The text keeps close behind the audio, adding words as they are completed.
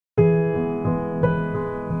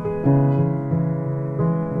Hello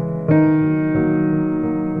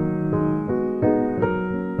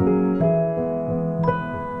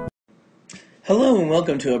and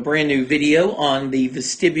welcome to a brand new video on the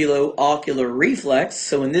vestibulo-oocular reflex.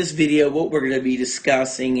 So in this video what we're going to be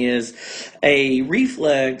discussing is a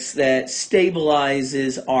reflex that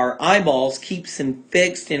stabilizes our eyeballs, keeps them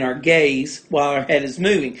fixed in our gaze while our head is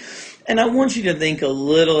moving. And I want you to think a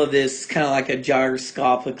little of this kind of like a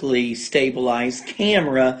gyroscopically stabilized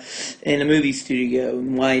camera in a movie studio,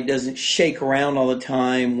 and why it doesn't shake around all the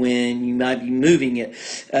time when you might be moving it.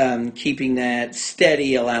 Keeping that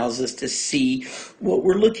steady allows us to see what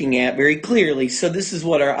we're looking at very clearly. So this is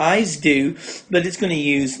what our eyes do, but it's going to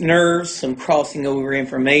use nerves, some crossing over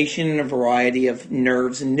information, a variety of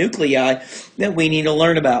nerves and nuclei that we need to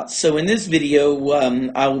learn about. So in this video,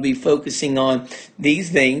 I will be focusing on these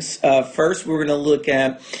things. First, we're going to look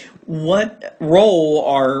at what role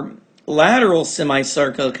our lateral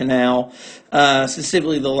semicircular canal,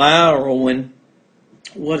 specifically the lateral one,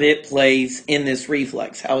 what it plays in this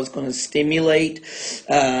reflex, how it's going to stimulate,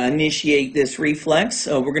 initiate this reflex.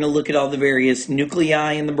 We're going to look at all the various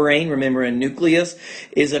nuclei in the brain. Remember, a nucleus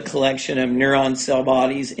is a collection of neuron cell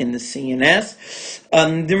bodies in the CNS.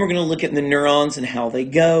 Then we're going to look at the neurons and how they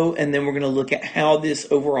go, and then we're going to look at how this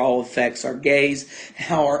overall affects our gaze,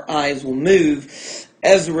 how our eyes will move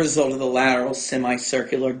as a result of the lateral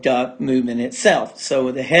semicircular duct movement itself.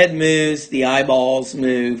 So the head moves, the eyeballs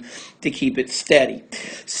move to keep it steady.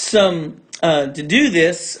 So to do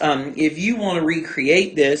this, if you want to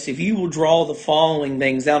recreate this, if you will draw the following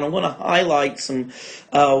things out, I want to highlight some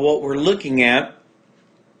what we're looking at.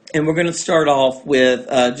 And we're going to start off with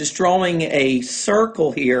just drawing a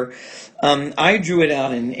circle here. I drew it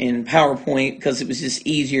out in PowerPoint because it was just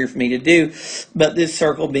easier for me to do. But this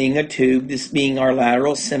circle being a tube, this being our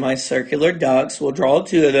lateral semicircular ducts, we'll draw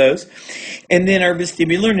two of those. And then our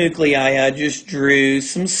vestibular nuclei, I just drew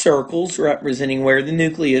some circles representing where the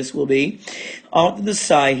nucleus will be. Off to the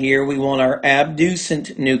side here, we want our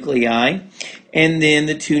abducent nuclei, and then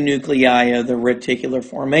the two nuclei of the reticular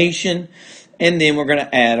formation. And then we're going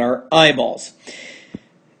to add our eyeballs.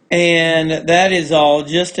 And that is all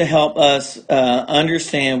just to help us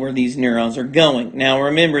understand where these neurons are going. Now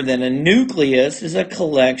remember that a nucleus is a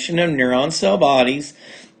collection of neuron cell bodies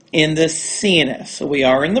in the CNS. So we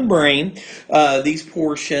are in the brain. These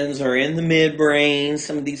portions are in the midbrain.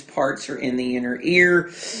 Some of these parts are in the inner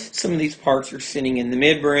ear. Some of these parts are sitting in the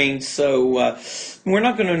midbrain. So we're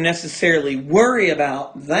not going to necessarily worry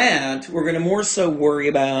about that. We're going to more so worry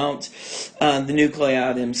about the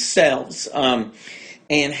nuclei themselves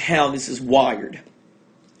and how this is wired.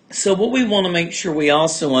 So what we want to make sure we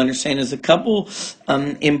also understand is a couple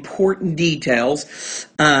important details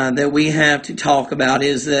that we have to talk about,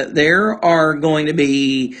 is that there are going to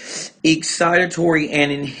be excitatory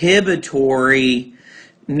and inhibitory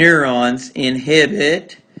neurons.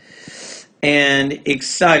 Inhibit and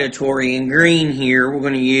excitatory. In green here, we're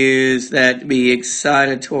going to use that to be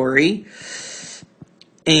excitatory.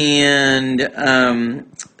 And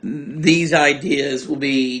these ideas will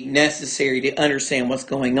be necessary to understand what's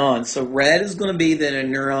going on. So red is going to be that a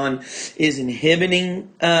neuron is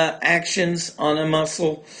inhibiting actions on a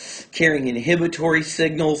muscle, carrying inhibitory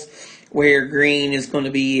signals, where green is going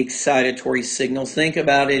to be excitatory signals. Think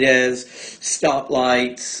about it as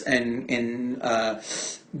stoplights and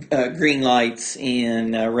green lights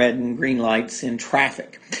and red and green lights in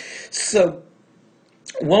traffic. So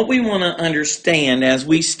what we want to understand as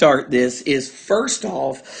we start this is, first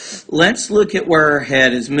off, let's look at where our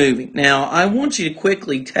head is moving. Now, I want you to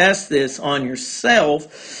quickly test this on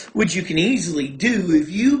yourself, which you can easily do if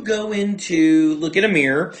you go look at a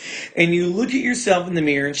mirror and you look at yourself in the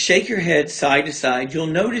mirror and shake your head side to side. You'll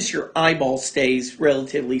notice your eyeball stays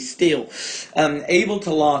relatively still, able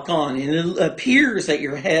to lock on, and it appears that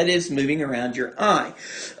your head is moving around your eye.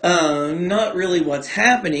 Not really what's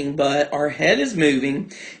happening, but our head is moving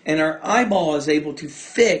and our eyeball is able to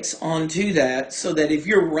fix onto that, so that if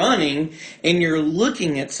you're running and you're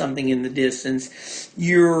looking at something in the distance,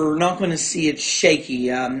 you're not going to see it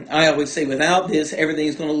shaky. I always say without this,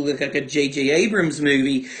 everything's going to look like a J.J. Abrams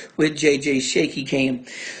movie with J.J. shaky cam.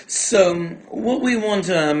 So what we want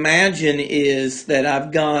to imagine is that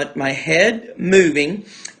I've got my head moving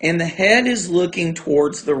and the head is looking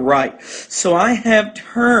towards the right. So I have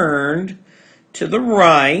turned to the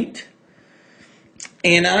right,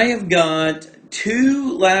 and I have got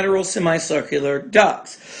two lateral semicircular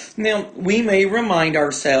ducts. Now, we may remind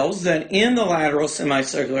ourselves that in the lateral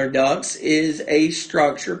semicircular ducts is a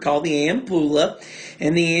structure called the ampulla,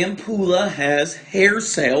 and the ampulla has hair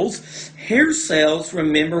cells. Hair cells,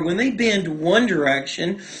 remember, when they bend one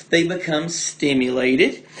direction, they become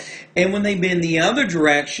stimulated. And when they bend the other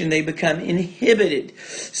direction, they become inhibited.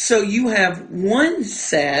 So you have one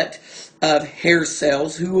set of hair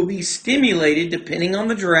cells who will be stimulated depending on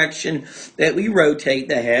the direction that we rotate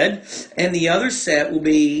the head, and the other set will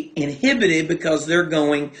be inhibited because they're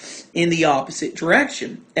going in the opposite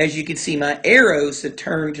direction. As you can see, my arrows that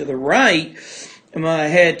turn to the right, my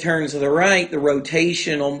head turns to the right, the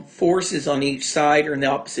rotational forces on each side are in the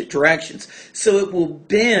opposite directions. So it will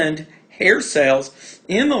bend hair cells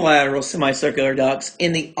in the lateral semicircular ducts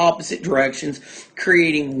in the opposite directions,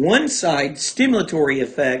 creating one side stimulatory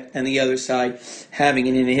effect and the other side having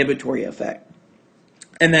an inhibitory effect.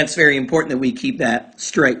 And that's very important that we keep that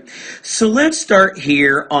straight. So let's start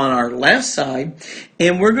here on our left side,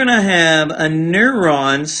 and we're going to have a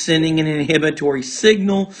neuron sending an inhibitory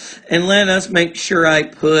signal, and let us make sure I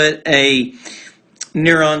put a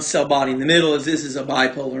neuron cell body in the middle, as this is a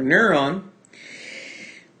bipolar neuron.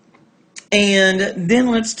 And then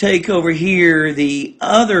let's take over here the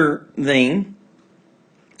other thing,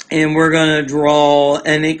 and we're going to draw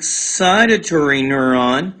an excitatory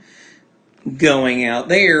neuron going out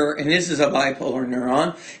there, and this is a bipolar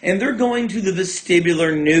neuron, and they're going to the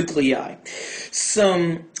vestibular nuclei.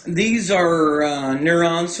 These are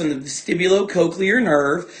neurons from the vestibulo-cochlear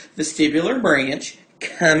nerve, vestibular branch,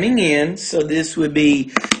 coming in. So this would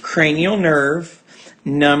be cranial nerve,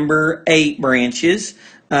 number 8 branches.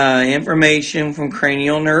 Information from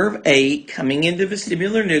cranial nerve 8 coming into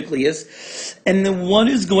vestibular nucleus. And then what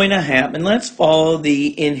is going to happen? Let's follow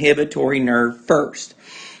the inhibitory nerve first.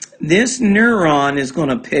 This neuron is going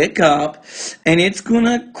to pick up and it's going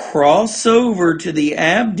to cross over to the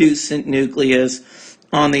abducent nucleus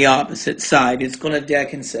on the opposite side. It's going to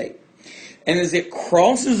decussate. And as it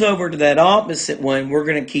crosses over to that opposite one, we're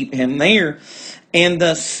going to keep him there. And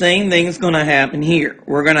the same thing is going to happen here.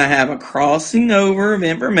 We're going to have a crossing over of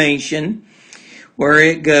information where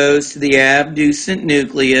it goes to the abducent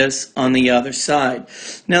nucleus on the other side.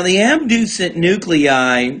 Now, the abducent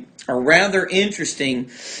nuclei are rather interesting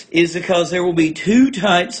is because there will be two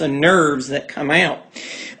types of nerves that come out.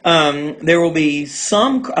 There will be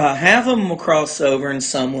some, half of them will cross over and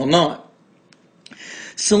some will not.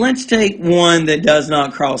 So let's take one that does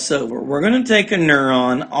not cross over. We're going to take a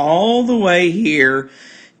neuron all the way here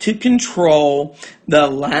to control the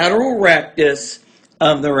lateral rectus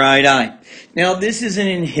of the right eye. Now this is an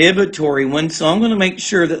inhibitory one, so I'm going to make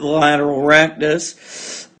sure that the lateral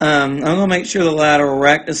rectus,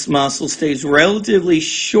 muscle stays relatively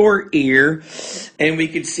short here, and we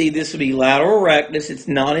could see this would be lateral rectus. It's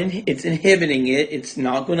inhibiting it. It's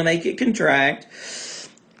not going to make it contract.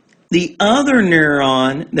 The other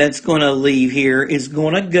neuron that's going to leave here is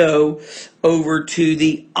going to go over to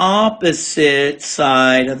the opposite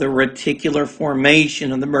side of the reticular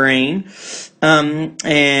formation of the brain,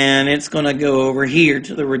 and it's going to go over here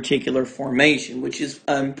to the reticular formation, which is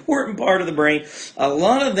an important part of the brain. A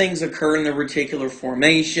lot of things occur in the reticular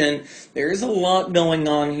formation. There is a lot going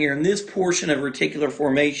on here, and this portion of reticular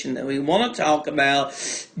formation that we want to talk about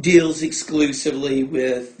deals exclusively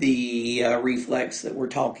with the reflex that we're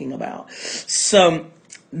talking about. So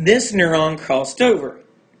this neuron crossed over.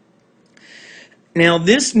 Now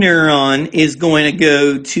this neuron is going to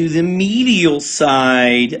go to the medial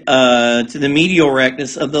side, to the medial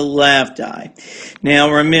rectus of the left eye.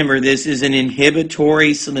 Now remember, this is an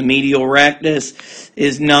inhibitory, so the medial rectus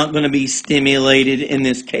is not going to be stimulated in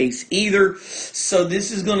this case either. So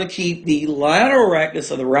this is going to keep the lateral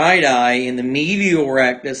rectus of the right eye and the medial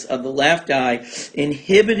rectus of the left eye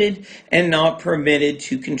inhibited and not permitted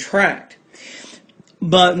to contract.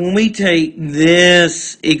 But when we take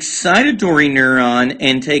this excitatory neuron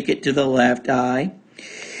and take it to the left eye,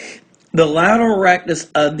 the lateral rectus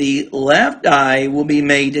of the left eye will be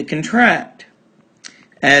made to contract.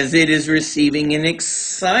 As it is receiving an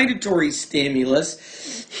excitatory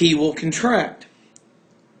stimulus, he will contract.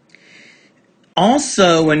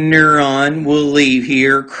 Also, a neuron will leave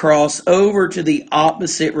here, cross over to the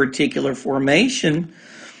opposite reticular formation,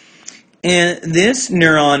 and this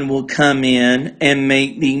neuron will come in and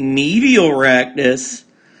make the medial rectus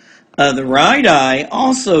of the right eye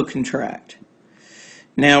also contract.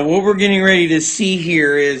 Now, what we're getting ready to see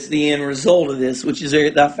here is the end result of this, which is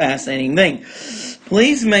the fascinating thing.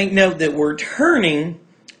 Please make note that we're turning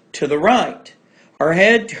to the right. Our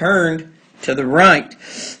head turned to the right.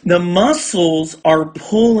 The muscles are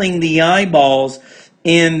pulling the eyeballs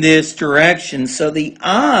in this direction. So the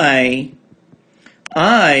eyes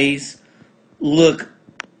look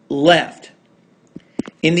left.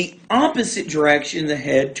 In the opposite direction, the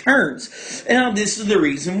head turns. Now, this is the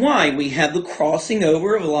reason why. We have the crossing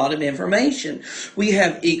over of a lot of information. We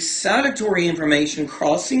have excitatory information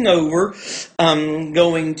crossing over,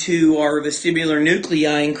 going to our vestibular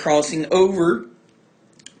nuclei and crossing over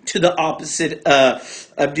to the opposite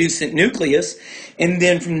abducent nucleus. And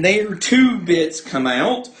then from there, two bits come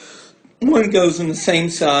out. One goes on the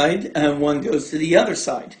same side, and one goes to the other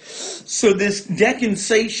side. So this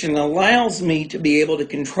deconsation allows me to be able to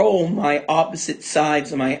control my opposite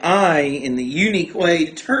sides of my eye in the unique way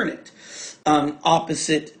to turn it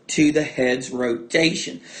opposite to the head's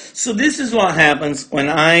rotation. So this is what happens when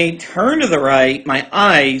I turn to the right. My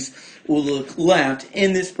eyes will look left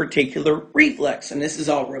in this particular reflex. And this is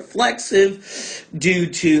all reflexive due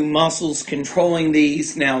to muscles controlling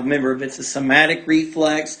these. Now, remember, if it's a somatic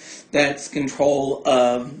reflex, that's control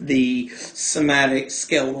of the somatic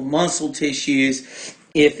skeletal muscle tissues.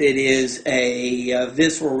 If it is a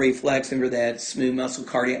visceral reflex, remember that smooth muscle,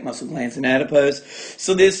 cardiac muscle, glands, and adipose.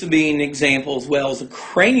 So this would be an example as well as a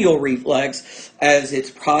cranial reflex as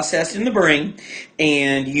it's processed in the brain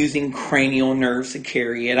and using cranial nerves to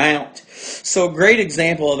carry it out. So a great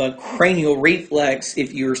example of a cranial reflex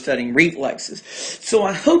if you're studying reflexes. So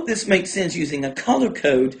I hope this makes sense using a color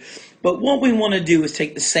code. But what we want to do is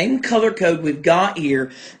take the same color code we've got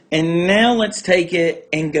here, and now let's take it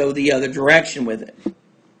and go the other direction with it.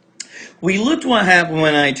 We looked what happened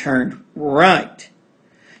when I turned right.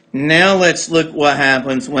 Now let's look what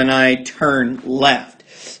happens when I turn left.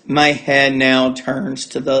 My head now turns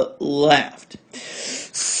to the left.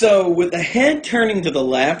 So with the head turning to the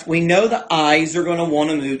left, we know the eyes are going to want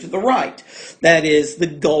to move to the right. That is the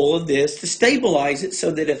goal of this, to stabilize it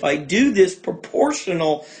so that if I do this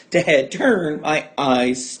proportional to head turn, my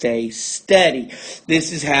eyes stay steady.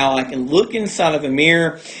 This is how I can look inside of a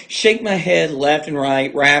mirror, shake my head left and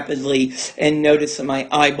right rapidly, and notice that my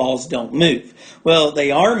eyeballs don't move. Well,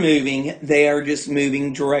 they are moving. They are just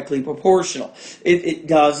moving directly proportional. If it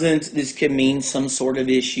doesn't, this could mean some sort of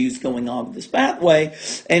issues going on with this pathway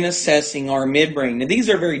and assessing our midbrain. Now, these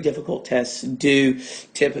are very difficult tests to do.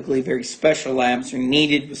 Typically, very special labs are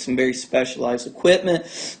needed with some very specialized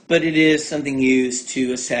equipment, but it is something used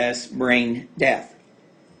to assess brain depth.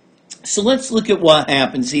 So let's look at what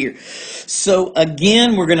happens here. So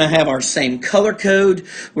again, we're going to have our same color code.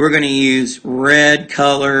 We're going to use red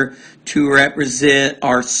color to represent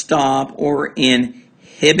our stop or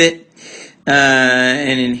inhibit,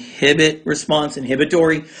 an inhibit response,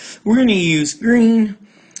 inhibitory. We're going to use green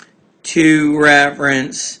to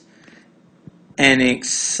reference an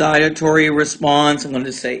excitatory response. I'm going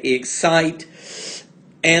to say excite.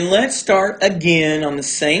 And let's start again on the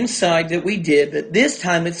same side that we did, but this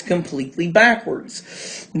time it's completely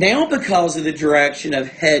backwards. Now, because of the direction of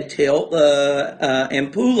head tilt,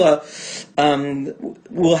 ampulla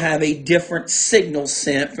will have a different signal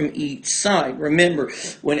sent from each side. Remember,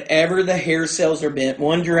 whenever the hair cells are bent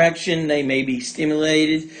one direction, they may be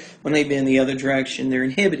stimulated. When they bend the other direction, they're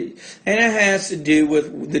inhibited. And it has to do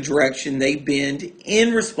with the direction they bend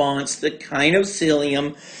in response to the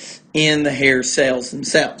kinocilium in the hair cells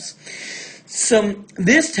themselves. So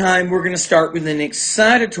this time we're going to start with an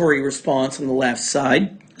excitatory response on the left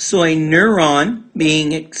side. So a neuron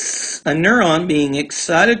being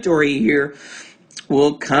excitatory here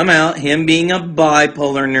will come out, him being a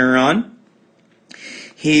bipolar neuron.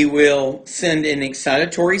 He will send an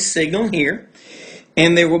excitatory signal here,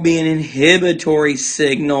 and there will be an inhibitory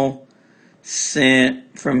signal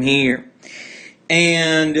sent from here.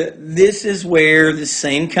 And this is where the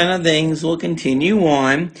same kind of things will continue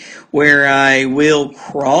on, where I will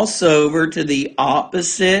cross over to the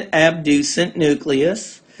opposite abducent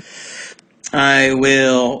nucleus. I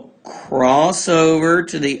will cross over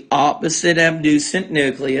to the opposite abducent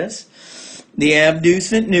nucleus. The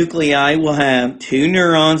abducent nuclei will have two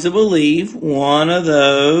neurons that will leave, one of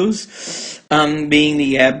those being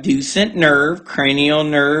the abducent nerve, cranial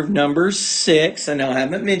nerve number 6. I know I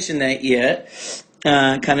haven't mentioned that yet.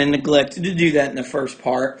 Kind of neglected to do that in the first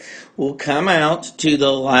part. Will come out to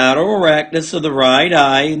the lateral rectus of the right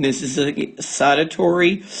eye, and this is a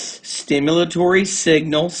excitatory, stimulatory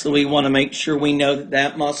signal, so we want to make sure we know that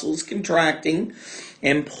that muscle is contracting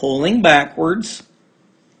and pulling backwards,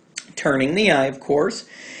 turning the eye, of course.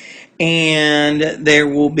 And there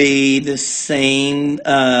will be the same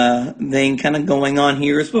thing kind of going on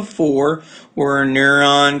here as before, where a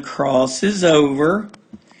neuron crosses over,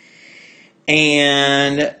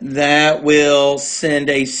 and that will send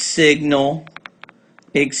a signal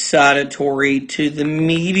excitatory to the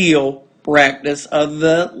medial rectus of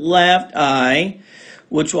the left eye,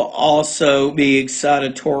 which will also be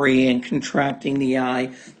excitatory and contracting the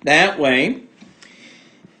eye that way.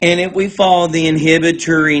 And if we follow the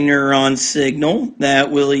inhibitory neuron signal, that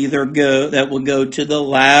will go to the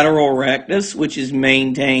lateral rectus, which is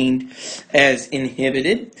maintained as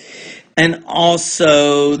inhibited. And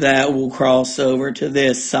also that will cross over to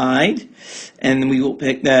this side. And we will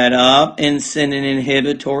pick that up and send an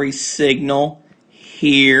inhibitory signal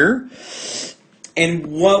here. And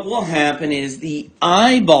what will happen is the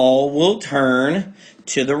eyeball will turn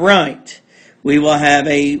to the right. We will have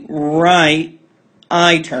a right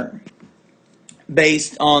eye turn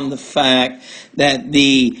based on the fact that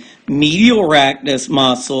the medial rectus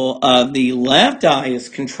muscle of the left eye is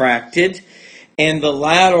contracted and the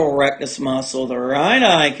lateral rectus muscle, the right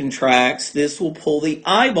eye, contracts. This will pull the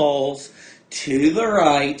eyeballs to the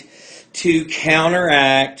right to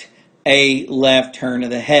counteract a left turn of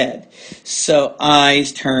the head. So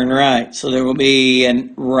eyes turn right. So there will be a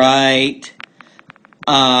right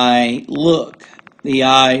eye look. The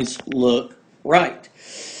eyes look right.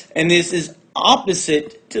 And this is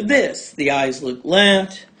opposite to this. The eyes look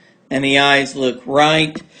left and the eyes look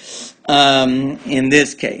right in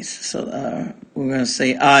this case. So we're going to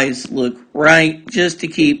say eyes look right just to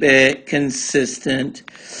keep it consistent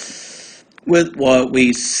with what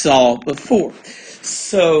we saw before.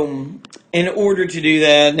 So in order to do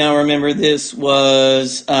that, now remember this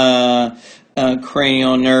was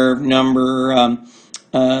cranial nerve number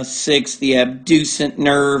 6, the abducent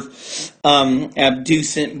nerve.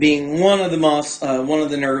 Abducent being one of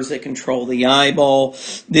the nerves that control the eyeball.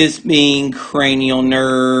 This being cranial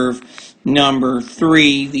nerve number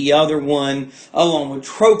 3. The other one, along with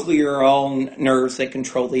trochlear, are all nerves that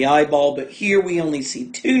control the eyeball. But here we only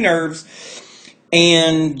see 2 nerves.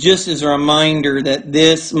 And just as a reminder that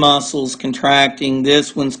this muscle's contracting,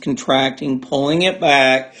 this one's contracting, pulling it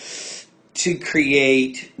back to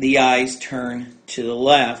create the eyes turn to the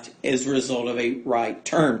left as a result of a right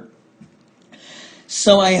turn.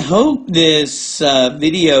 So I hope this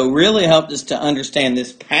video really helped us to understand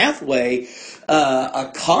this pathway,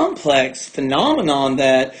 a complex phenomenon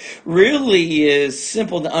that really is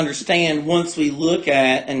simple to understand once we look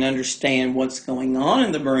at and understand what's going on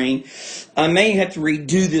in the brain. I may have to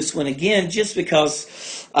redo this one again just because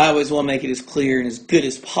I always want to make it as clear and as good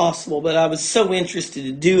as possible, but I was so interested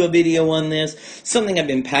to do a video on this, something I've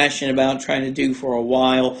been passionate about trying to do for a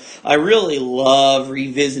while. I really love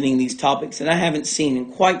revisiting these topics, and I haven't seen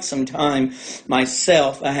in quite some time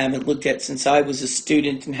myself. I haven't looked at since I was a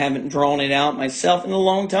student and haven't drawn it out myself in a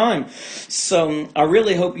long time. So I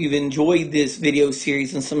really hope you've enjoyed this video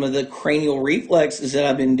series and some of the cranial reflexes that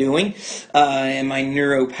I've been doing and my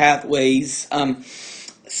neuropathways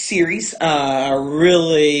series. I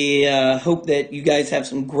really hope that you guys have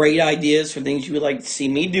some great ideas for things you would like to see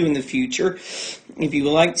me do in the future. If you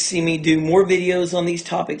would like to see me do more videos on these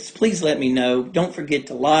topics, please let me know. Don't forget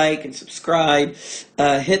to like and subscribe.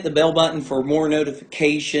 Hit the bell button for more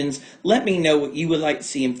notifications. Let me know what you would like to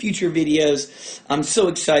see in future videos. I'm so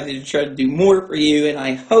excited to try to do more for you, and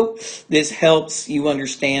I hope this helps you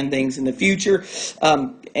understand things in the future.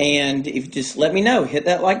 And if you just let me know, hit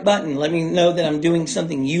that like button. Let me know that I'm doing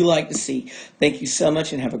something you like to see. Thank you so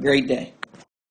much and have a great day.